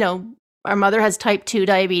you know, our mother has type 2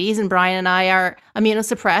 diabetes, and Brian and I are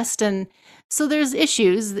immunosuppressed, and so there's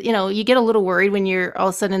issues. You know, you get a little worried when you're all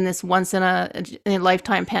of a sudden in this once in a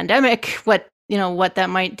lifetime pandemic. What that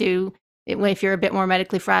might do if you're a bit more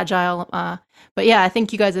medically fragile. But yeah, I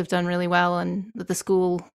think you guys have done really well, and with the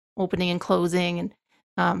school opening and closing. And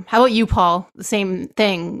how about you, Paul? The same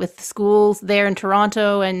thing with the schools there in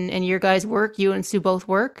Toronto, and your guys' work. You and Sue both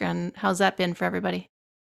work, and how's that been for everybody?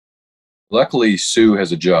 Luckily, Sue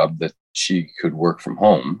has a job that she could work from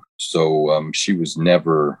home, so she was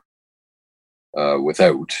never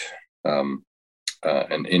without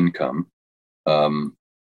an income.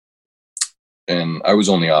 And I was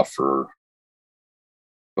only off for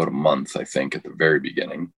about a month, I think, at the very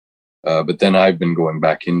beginning. But then I've been going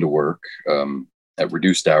back into work at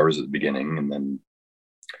reduced hours at the beginning, and then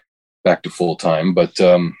back to full time. But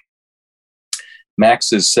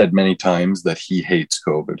Max has said many times that he hates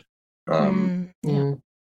COVID. And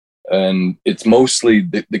it's mostly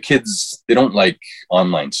the kids, they don't like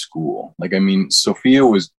online school. Like, I mean, Sophia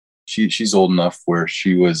she's old enough where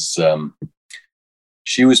she was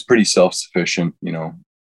pretty self-sufficient. You know,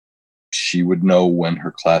 she would know when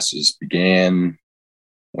her classes began,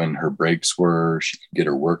 when her breaks were, she could get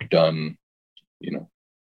her work done, you know,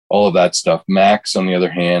 all of that stuff. Max, on the other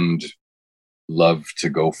hand, loved to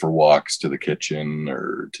go for walks to the kitchen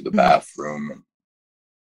or to the bathroom, and,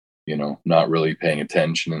 you know, not really paying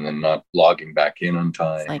attention, and then not logging back in on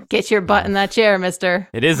time. Like, get your butt in that chair, mister.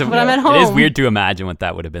 It is. When I'm at home. It is weird to imagine what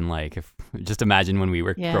that would have been like. Just imagine when we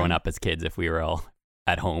were growing up as kids, if we were all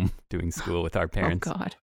at home doing school with our parents. Oh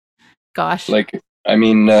God, gosh. Like, I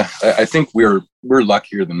mean, I think we're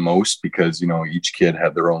luckier than most because, you know, each kid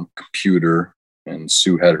had their own computer, and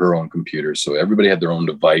Sue had her own computer, so everybody had their own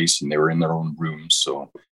device, and they were in their own rooms,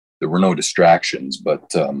 so there were no distractions.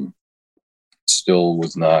 But still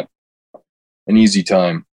was not an easy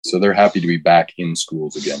time. So they're happy to be back in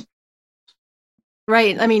schools again.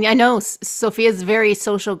 Right. I mean, I know Sophia's a very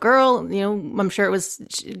social girl. You know, I'm sure it was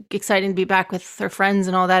exciting to be back with her friends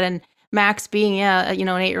and all that. And Max being, an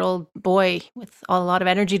 8-year-old boy with a lot of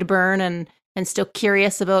energy to burn and still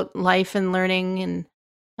curious about life and learning.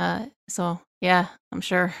 And so, yeah, I'm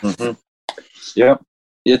sure. Mm-hmm. Yeah,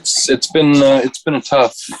 it's been a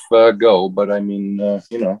tough go, but I mean,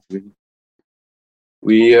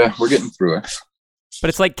 we're getting through it. But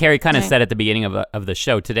it's like Carrie kind of said at the beginning of the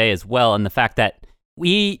show today as well, and the fact that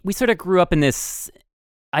we sort of grew up in this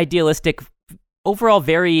idealistic, overall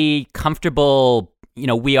very comfortable, you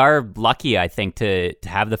know, we are lucky, I think, to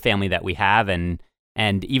have the family that we have, and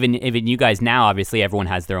even you guys now, obviously everyone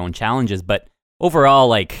has their own challenges, but overall,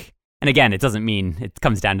 like, and again, it doesn't mean, it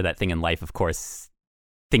comes down to that thing in life, of course,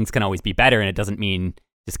 things can always be better, and it doesn't mean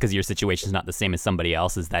just because your situation is not the same as somebody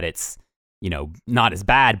else's that it's, you know, not as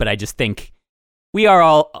bad, but I just think we are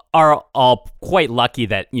all quite lucky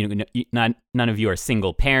that, you know, none of you are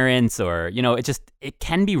single parents, or, you know, it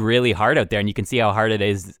can be really hard out there, and you can see how hard it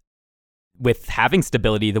is with having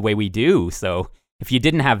stability the way we do. So if you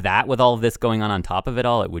didn't have that with all of this going on top of it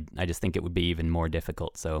all, I just think it would be even more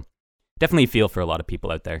difficult. So definitely feel for a lot of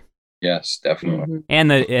people out there. Yes, definitely.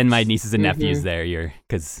 And my nieces and nephews there,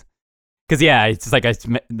 because yeah, it's just like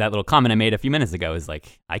that little comment I made a few minutes ago is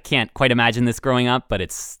like, I can't quite imagine this growing up, but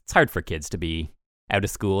it's hard for kids to be out of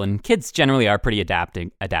school, and kids generally are pretty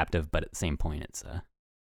adaptive, but at the same point, it's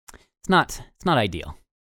not ideal.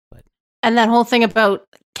 But and that whole thing about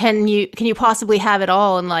can you possibly have it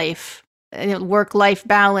all in life? work-life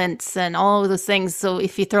balance and all of those things. So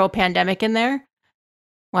if you throw a pandemic in there,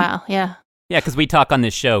 wow, yeah. Yeah, because we talk on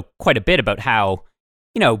this show quite a bit about how,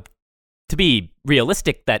 to be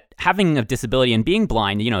realistic, that having a disability and being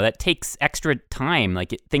blind, that takes extra time.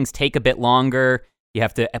 Like things take a bit longer. You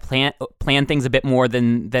have to plan things a bit more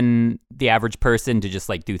than the average person to just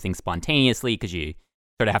like do things spontaneously, because you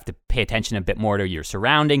sort of have to pay attention a bit more to your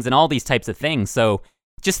surroundings and all these types of things. So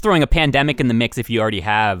just throwing a pandemic in the mix, if you already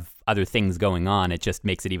have other things going on, it just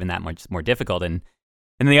makes it even that much more difficult. And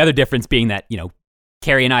the other difference being that,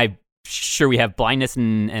 Carrie and I, sure, we have blindness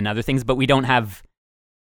and other things, but we don't have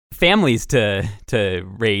families to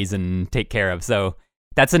raise and take care of. So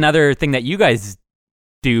that's another thing that you guys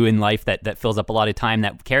do in life that fills up a lot of time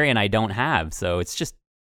that Carrie and I don't have. So it's just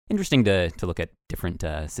interesting to look at different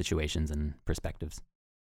situations and perspectives,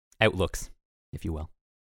 outlooks, if you will.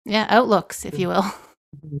 Yeah, outlooks, if you will.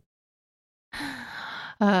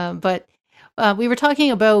 But we were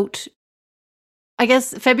talking about, I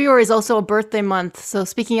guess February is also a birthday month. So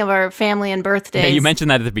speaking of our family and birthdays. Yeah, you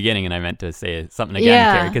mentioned that at the beginning, and I meant to say something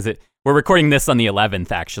again, Carrie, because we're recording this on the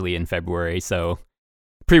 11th, actually, in February. So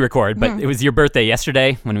pre-record, but it was your birthday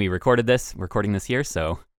yesterday when we recording this here.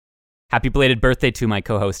 So happy belated birthday to my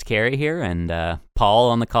co-host Carrie here, and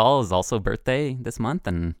Paul on the call is also birthday this month,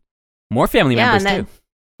 and more family members too.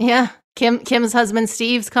 Yeah, Kim's husband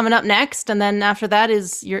Steve's coming up next, and then after that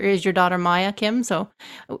is your daughter Maya, Kim. So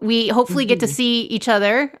we hopefully get to see each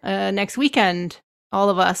other next weekend, all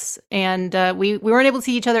of us. And we weren't able to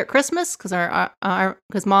see each other at Christmas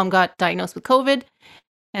because Mom got diagnosed with COVID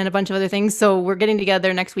and a bunch of other things. So we're getting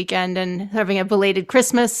together next weekend and having a belated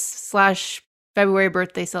Christmas / February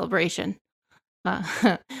birthday celebration.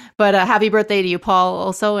 But happy birthday to you, Paul,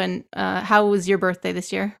 also. And how was your birthday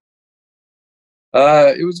this year?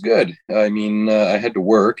 It was good. I mean, I had to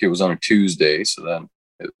work. It was on a Tuesday, so that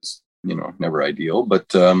it was, never ideal. But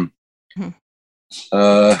yeah,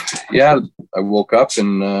 I woke up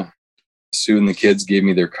and Sue and the kids gave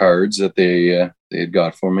me their cards that they had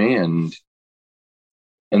got for me, and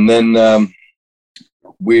then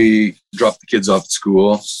we dropped the kids off at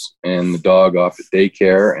school and the dog off at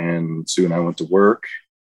daycare, and Sue and I went to work,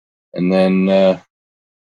 and then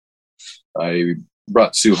I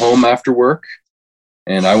brought Sue home after work.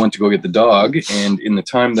 And I went to go get the dog. And in the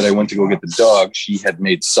time that I went to go get the dog, she had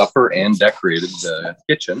made supper and decorated the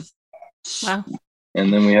kitchen. Wow.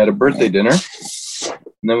 And then we had a birthday dinner. And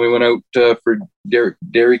then we went out for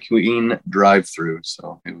Dairy Queen drive-through.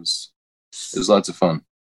 So it was lots of fun.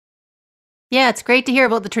 Yeah, it's great to hear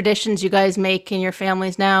about the traditions you guys make in your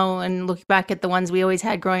families now, and look back at the ones we always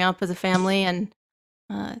had growing up as a family. And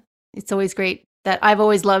it's always great that I've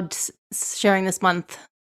always loved sharing this month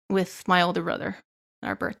with my older brother.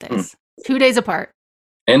 Our birthdays 2 days apart,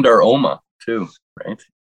 and our Oma too, right?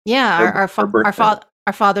 Yeah, our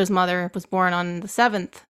father's mother was born on the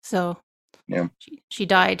 7th, so yeah, she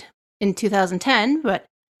died in 2010. But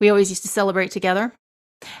we always used to celebrate together.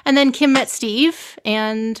 And then Kim met Steve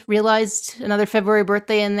and realized another February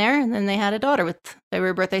birthday in there, and then they had a daughter with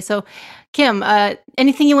February birthday. So, Kim,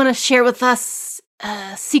 anything you want to share with us?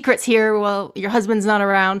 Secrets here while your husband's not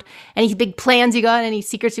around? Any big plans you got? Any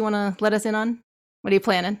secrets you want to let us in on? What are you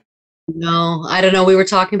planning? No, I don't know. We were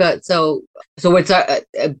talking about, so it's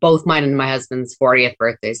both mine and my husband's 40th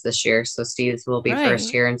birthdays this year. So Steve's will be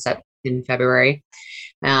first here in February.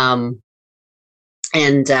 And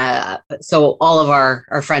so all of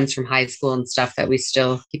our friends from high school and stuff that we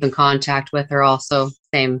still keep in contact with are also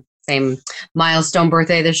same milestone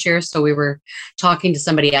birthday this year. So we were talking to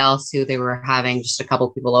somebody else who they were having just a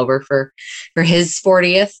couple people over for his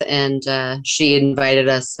 40th, and she invited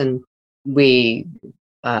us, and we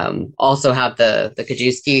also have the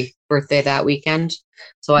Kajewski birthday that weekend.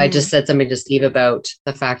 So I just said something to Steve about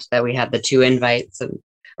the fact that we had the 2 invites,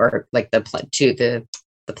 or like the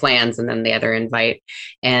plans and then the other invite.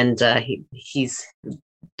 And he's,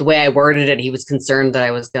 the way I worded it, he was concerned that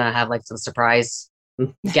I was going to have like some surprise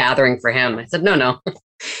gathering for him. I said, no.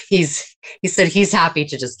 He said he's happy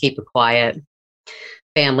to just keep a quiet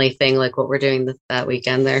family thing like what we're doing that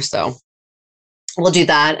weekend there. So we'll do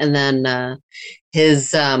that. And then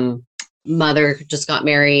his mother just got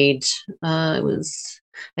married. It was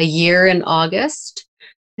a year in August,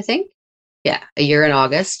 I think. Yeah, a year in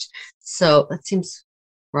August. So that seems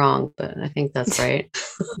wrong, but I think that's right.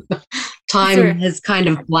 Time has kind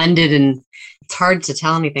of blended, and it's hard to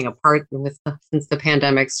tell anything apart since the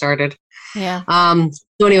pandemic started. Yeah.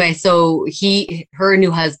 So anyway, so her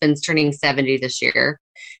new husband's turning 70 this year,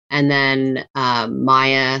 and then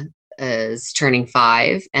Maya is turning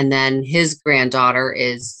 5, and then his granddaughter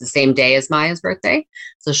is the same day as Maya's birthday,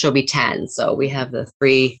 so she'll be 10. So we have the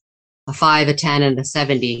three a 5, a 10, and a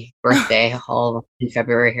 70 birthday all in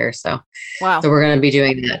February here. So, Wow. So we're going to be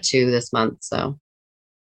doing that too this month. So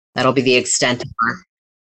that'll be the extent of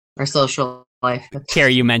our social life.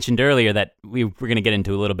 Carrie, you mentioned earlier that we were going to get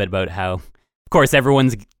into a little bit about how, of course,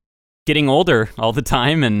 everyone's getting older all the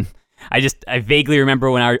time, and I vaguely remember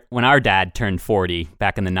when our dad turned 40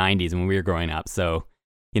 back in the 90s when we were growing up. So,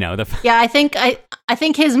 yeah, I think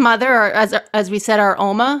his mother, or as we said, our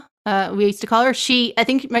Oma, we used to call her. Do you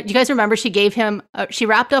guys remember? She gave him. She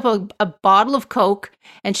wrapped up a bottle of Coke,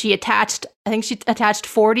 and she attached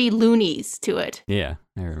 40 loonies to it. Yeah,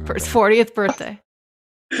 I remember for his 40th birthday.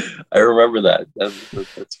 I remember that.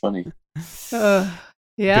 That's funny. Yeah,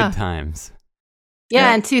 good times.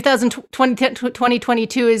 Yeah, and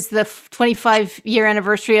 2022 is the 25-year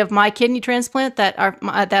anniversary of my kidney transplant that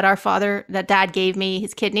Dad gave me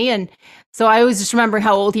his kidney, and so I always just remember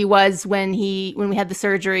how old he was when we had the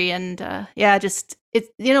surgery, and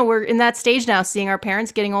we're in that stage now, seeing our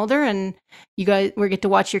parents getting older, and we get to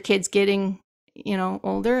watch your kids getting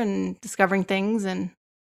older and discovering things, and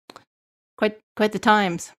quite the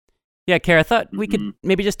times. Yeah, Kara, I thought we could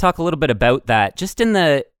maybe just talk a little bit about that, just in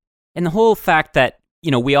the whole fact that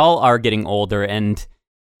we all are getting older, and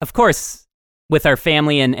of course, with our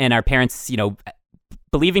family and our parents,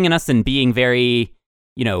 believing in us and being very,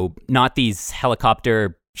 not these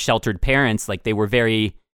helicopter sheltered parents, like they were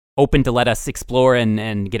very open to let us explore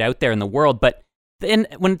and get out there in the world. But then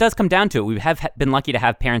when it does come down to it, we have been lucky to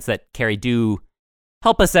have parents that, Carrie, do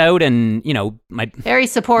help us out, and very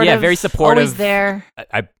supportive. Yeah, very supportive. Always there.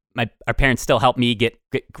 Our parents still help me get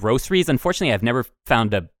groceries. Unfortunately, I've never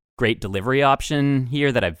found a great delivery option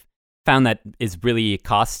here that I've found that is really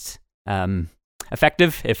cost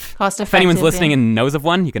effective. If anyone's listening and knows of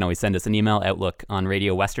one, you can always send us an email,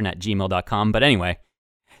 outlookонradiowestern@gmail.com. But anyway,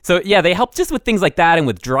 so yeah, they help just with things like that, and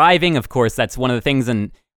with driving, of course, that's one of the things.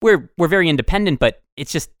 And we're very independent, but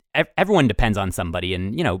it's just everyone depends on somebody,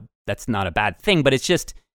 and that's not a bad thing. But it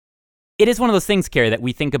is one of those things, Carrie, that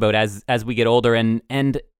we think about as we get older, and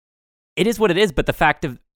it is what it is. But the fact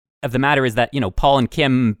of the matter is that, Paul and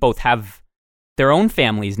Kim both have their own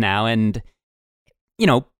families now, and,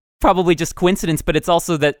 probably just coincidence, but it's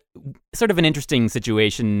also that sort of an interesting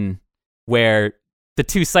situation where the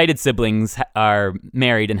two sighted siblings are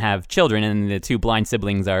married and have children, and the two blind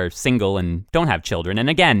siblings are single and don't have children.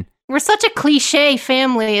 And again, we're such a cliche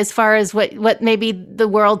family as far as what maybe the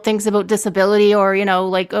world thinks about disability, or,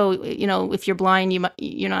 if you're blind,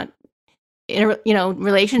 you're not in,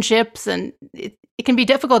 relationships, and it can be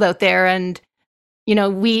difficult out there. And,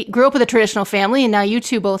 we grew up with a traditional family, and now you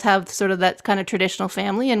two both have sort of that kind of traditional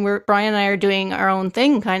family, and Brian and I are doing our own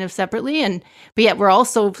thing kind of separately, but yet we're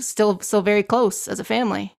also still so very close as a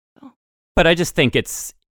family. But I just think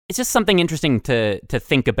it's just something interesting to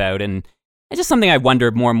think about, and it's just something I wonder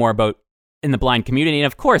more and more about in the blind community. And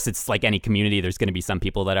of course, it's like any community, there's going to be some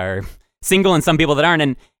people that are single and some people that aren't.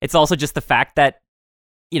 And it's also just the fact that,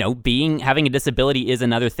 having a disability is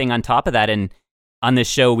another thing on top of that. And on this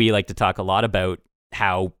show, we like to talk a lot about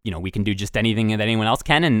how, we can do just anything that anyone else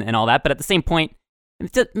can, and all that. But at the same point,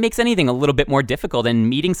 it makes anything a little bit more difficult. And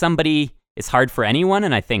meeting somebody is hard for anyone.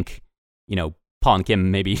 And I think, Paul and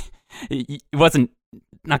Kim, maybe it wasn't,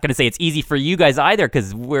 not going to say it's easy for you guys either,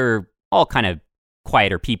 because we're all kind of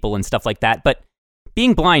quieter people and stuff like that. But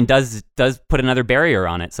being blind does put another barrier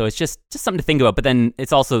on it. So it's just something to think about. But then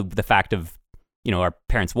it's also the fact of, our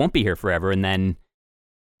parents won't be here forever. And then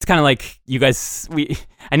it's kind of like you guys,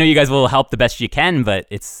 I know you guys will help the best you can, but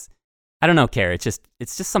I don't know, Kara, it's just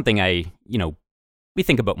something we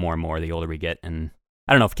think about more and more the older we get. And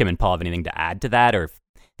I don't know if Kim and Paul have anything to add to that, or if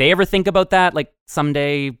they ever think about that, like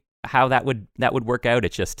someday, how that would work out.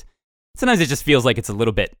 It's just, sometimes it just feels like it's a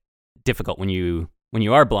little bit difficult when you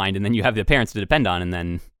are blind, and then you have the parents to depend on, and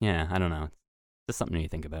then, yeah, I don't know. It's just something you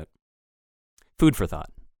think about. Food for thought.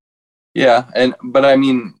 Yeah, but I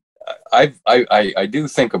mean, I do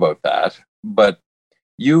think about that, but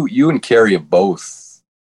you and Carrie have both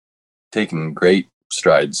taken great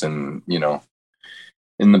strides, and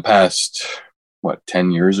in the past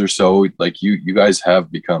 10 years or so, like you guys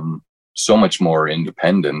have become so much more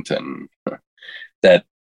independent, and that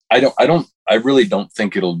I really don't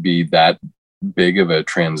think it'll be that big of a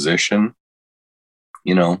transition,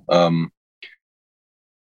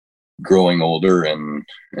 growing older, and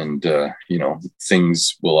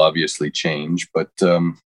things will obviously change, but I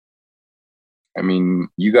mean,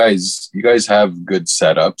 you guys have good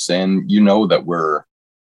setups, and that we're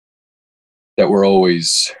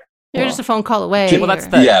always, you're just a phone call away.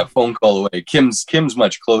 Phone call away. Kim's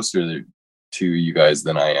much closer to you guys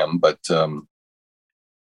than I am, but I'll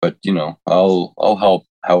help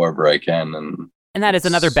however I can, and And that is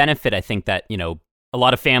another benefit, I think, that, a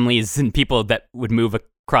lot of families and people that would move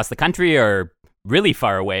across the country are really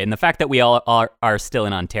far away. And the fact that we all are still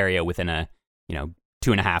in Ontario within a,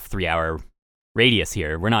 2.5, 3 hour radius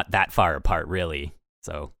here, we're not that far apart, really.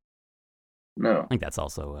 So no, I think that's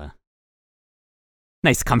also a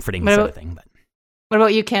nice, comforting sort of thing. But what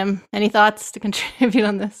about you, Kim? Any thoughts to contribute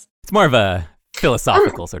on this? It's more of a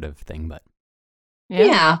philosophical sort of thing, but.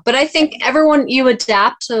 Yeah, but I think you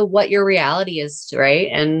adapt to what your reality is, right?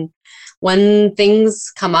 And when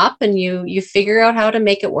things come up and you figure out how to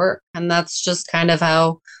make it work. And that's just kind of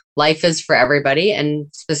how life is for everybody. And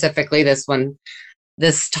specifically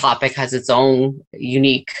this topic has its own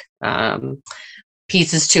unique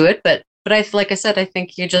pieces to it. But like I said, I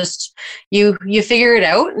think you figure it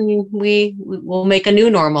out, and we will make a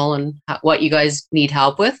new normal and what you guys need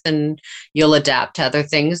help with, and you'll adapt to other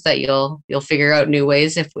things that you'll figure out new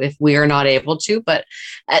ways if we are not able to. But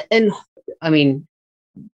and I mean,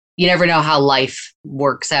 you never know how life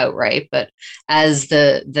works out, right? But as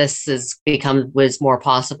this was more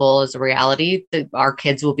possible as a reality, our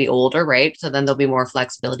kids will be older, right? So then there'll be more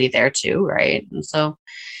flexibility there too, right? And so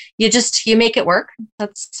you make it work.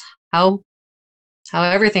 That's how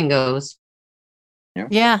everything goes.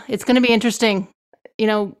 Yeah, it's going to be interesting.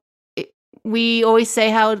 We always say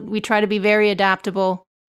how we try to be very adaptable,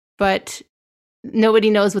 but nobody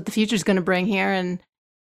knows what the future is going to bring here. And,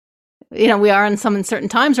 we are in some uncertain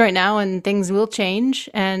times right now, and things will change,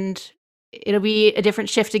 and it'll be a different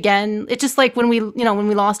shift again. It's just like when we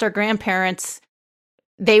lost our grandparents,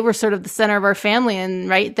 they were sort of the center of our family. And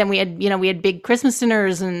right then we had big Christmas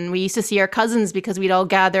dinners, and we used to see our cousins because we'd all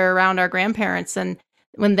gather around our grandparents. And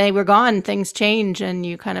when they were gone, things change, and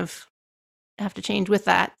you kind of have to change with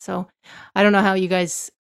that. So I don't know how you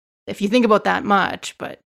guys, if you think about that much,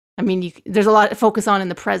 but I mean, there's a lot to focus on in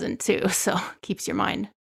the present too. So keeps your mind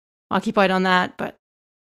occupied on that. But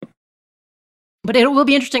it will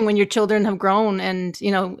be interesting when your children have grown, and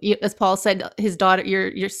as Paul said, his daughter,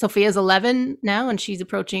 your Sophia's 11 now, and she's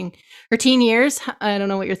approaching her teen years. I don't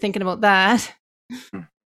know what you're thinking about that.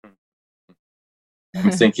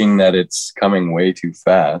 I'm thinking that it's coming way too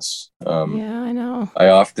fast. Yeah, I know. I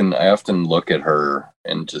often look at her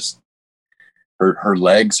and just her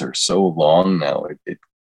legs are so long now.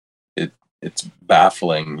 It's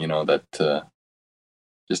baffling, that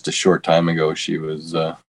just a short time ago she was.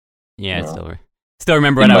 Still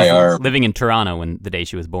remember when I was living in Toronto when the day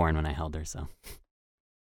she was born, when I held her. So.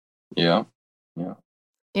 Yeah.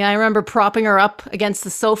 Yeah, I remember propping her up against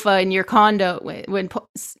the sofa in your condo when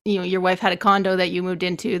your wife had a condo that you moved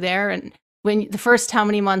into there, and when how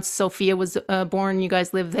many months Sophia was born, you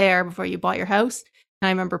guys lived there before you bought your house. And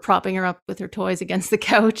I remember propping her up with her toys against the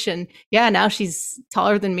couch, and now she's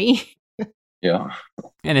taller than me. Yeah.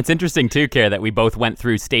 And it's interesting too, Kara, that we both went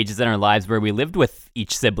through stages in our lives where we lived with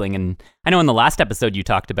each sibling. And I know in the last episode you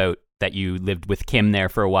talked about that you lived with Kim there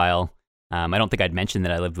for a while. I don't think I'd mentioned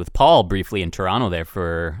that I lived with Paul briefly in Toronto there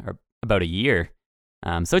for about a year.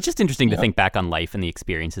 So it's just interesting to think back on life and the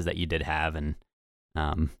experiences that you did have. And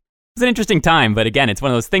it was an interesting time. But again, it's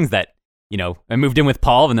one of those things that, I moved in with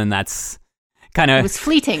Paul, and then that's kind of... It was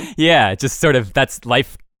fleeting. Yeah, just sort of, that's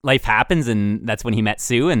life happens, and that's when he met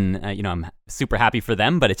Sue, and I'm super happy for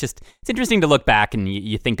them. But it's interesting to look back and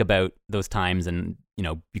you think about those times, and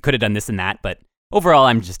you could have done this and that. But overall,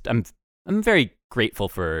 I'm very grateful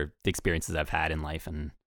for the experiences I've had in life,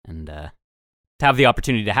 and to have the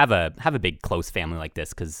opportunity to have a big close family like this,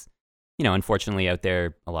 because unfortunately out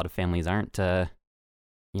there a lot of families don't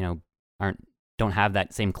have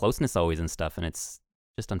that same closeness always and stuff, and it's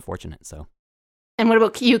just unfortunate. So. And what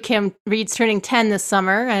about you, Kim? Reed's turning 10 this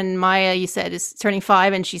summer, and Maya, you said, is turning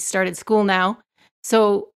 5, and she's started school now.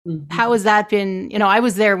 So how has that been? I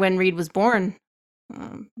was there when Reed was born.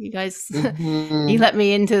 You guys, you let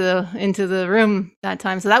me into the room that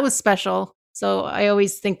time, so that was special. So I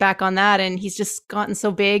always think back on that, and he's just gotten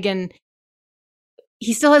so big, and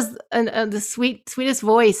he still has the sweetest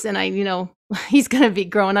voice, and he's gonna be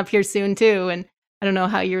growing up here soon too. And I don't know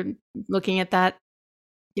how you're looking at that,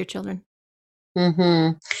 your children.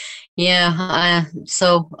 Yeah.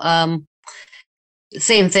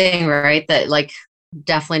 Same thing, right? That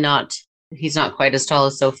definitely not. He's not quite as tall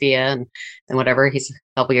as Sophia and whatever. He's a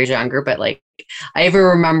couple years younger, but I even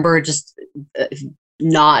remember just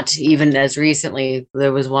not even as recently.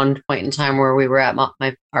 There was one point in time where we were at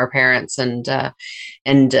our parents, and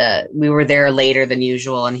we were there later than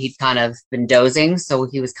usual, and he'd kind of been dozing, so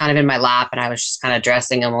he was kind of in my lap, and I was just kind of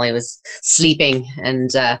dressing him while he was sleeping, and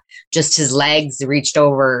just his legs reached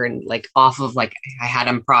over and off of I had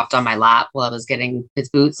him propped on my lap while I was getting his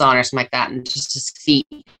boots on or something like that, and just his feet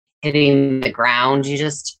hitting the ground.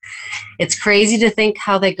 It's crazy to think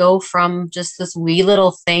how they go from just this wee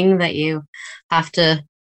little thing that you have to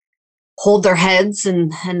hold their heads,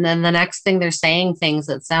 and then the next thing they're saying things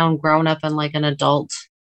that sound grown up and like an adult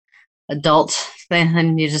thing,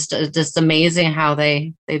 and you just amazing how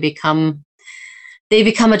they become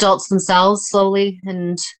adults themselves slowly,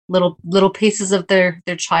 and little pieces of their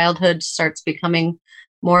childhood starts becoming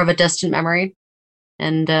more of a distant memory,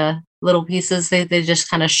 and little pieces they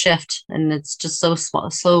just kind of shift, and it's just so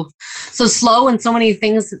slow, and so many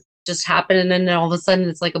things just happen, and then all of a sudden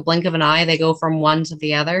it's like a blink of an eye, they go from one to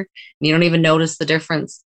the other, and you don't even notice the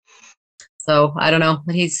difference. So I don't know,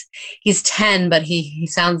 but he's 10, but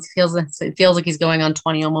it feels like he's going on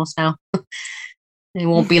 20 almost now. It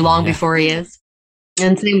won't be long before he is.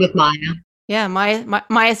 And same with Maya. Yeah,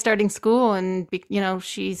 Maya's starting school, and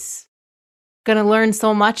she's gonna learn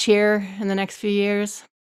so much here in the next few years.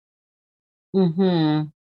 Mm-hmm.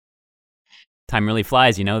 Time really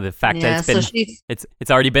flies, the fact that it's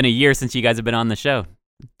already been a year since you guys have been on the show.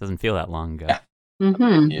 It doesn't feel that long ago.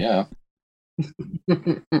 Mm-hmm. Yeah.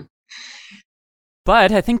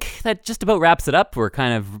 But I think that just about wraps it up. We're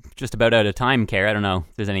kind of just about out of time, Kara. I don't know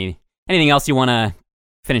if there's anything else you want to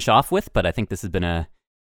finish off with, but I think this has been a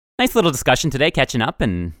nice little discussion today, catching up,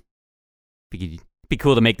 and it'd be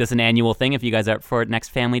cool to make this an annual thing if you guys are up for it next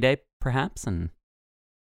Family Day, perhaps, and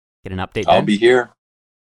get an update. I'll be here.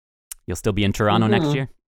 You'll still be in Toronto next year?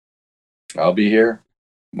 I'll be here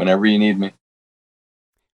whenever you need me.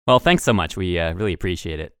 Well, thanks so much. We really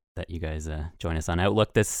appreciate it that you guys join us on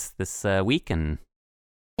Outlook this week. And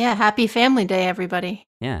yeah, happy Family Day, everybody.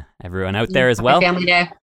 Yeah, everyone out there as well. Happy Family Day.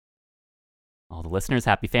 All the listeners,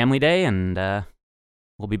 happy Family Day, and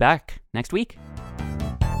we'll be back next week.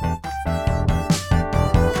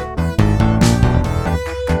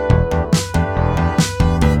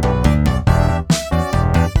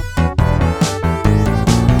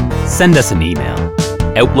 Send us an email,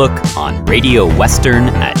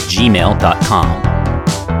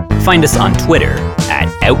 outlookOnRadioWestern@gmail.com. Find us on Twitter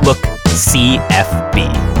 @OutlookCFB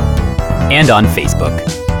and on Facebook,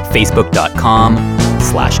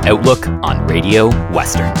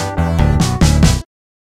 facebook.com/OutlookOnRadioWestern.